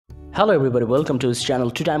Hello everybody, welcome to this channel.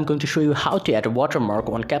 Today I'm going to show you how to add a watermark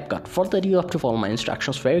on Capcut. For that you have to follow my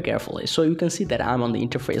instructions very carefully. So you can see that I'm on the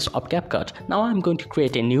interface of Capcut. Now I'm going to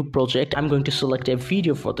create a new project. I'm going to select a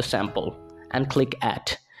video for the sample and click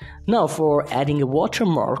add. Now for adding a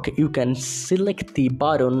watermark, you can select the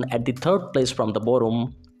button at the third place from the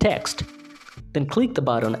bottom, text. Then click the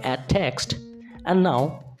button add text and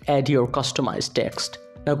now add your customized text.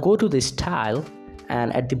 Now go to the style.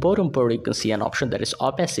 And at the bottom bar you can see an option that is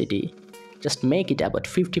opacity. Just make it about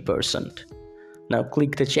 50%. Now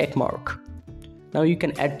click the check mark. Now you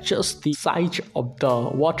can adjust the size of the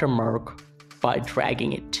watermark by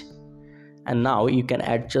dragging it. And now you can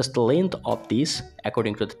adjust the length of this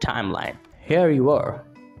according to the timeline. Here you are.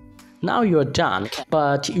 Now you are done,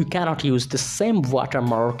 but you cannot use the same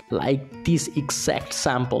watermark like this exact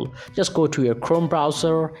sample. Just go to your Chrome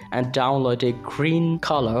browser and download a green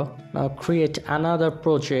color. Now create another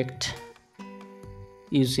project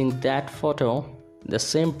using that photo. The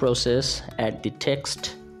same process, add the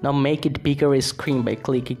text. Now make it bigger screen by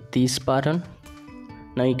clicking this button.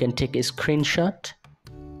 Now you can take a screenshot.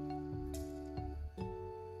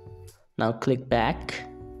 Now click back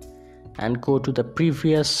and go to the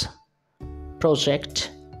previous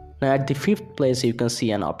project. Now at the fifth place you can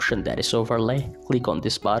see an option that is overlay. Click on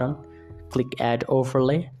this button, click add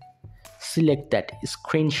overlay, select that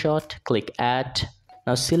screenshot, click add.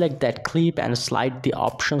 Now select that clip and slide the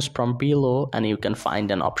options from below and you can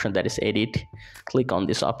find an option that is edit. Click on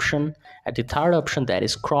this option. At the third option that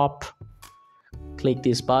is crop, click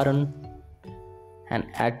this button and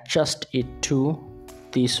adjust it to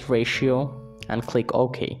this ratio and click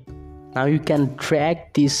OK. Now you can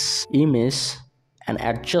drag this image and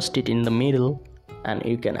adjust it in the middle, and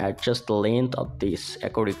you can adjust the length of this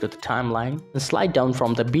according to the timeline. And slide down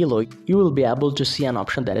from the below, you will be able to see an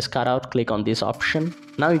option that is cut out. Click on this option.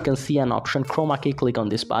 Now you can see an option chroma key. Click on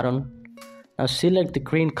this button. Now select the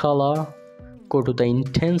green color, go to the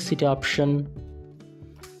intensity option,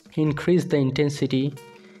 increase the intensity,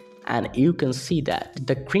 and you can see that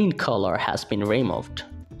the green color has been removed.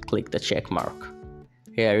 Click the check mark.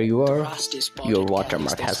 Here you are, your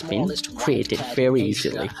watermark has been created very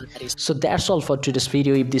easily. So that's all for today's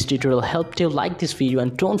video. If this tutorial helped you, like this video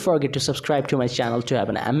and don't forget to subscribe to my channel to have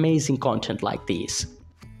an amazing content like this.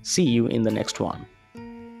 See you in the next one.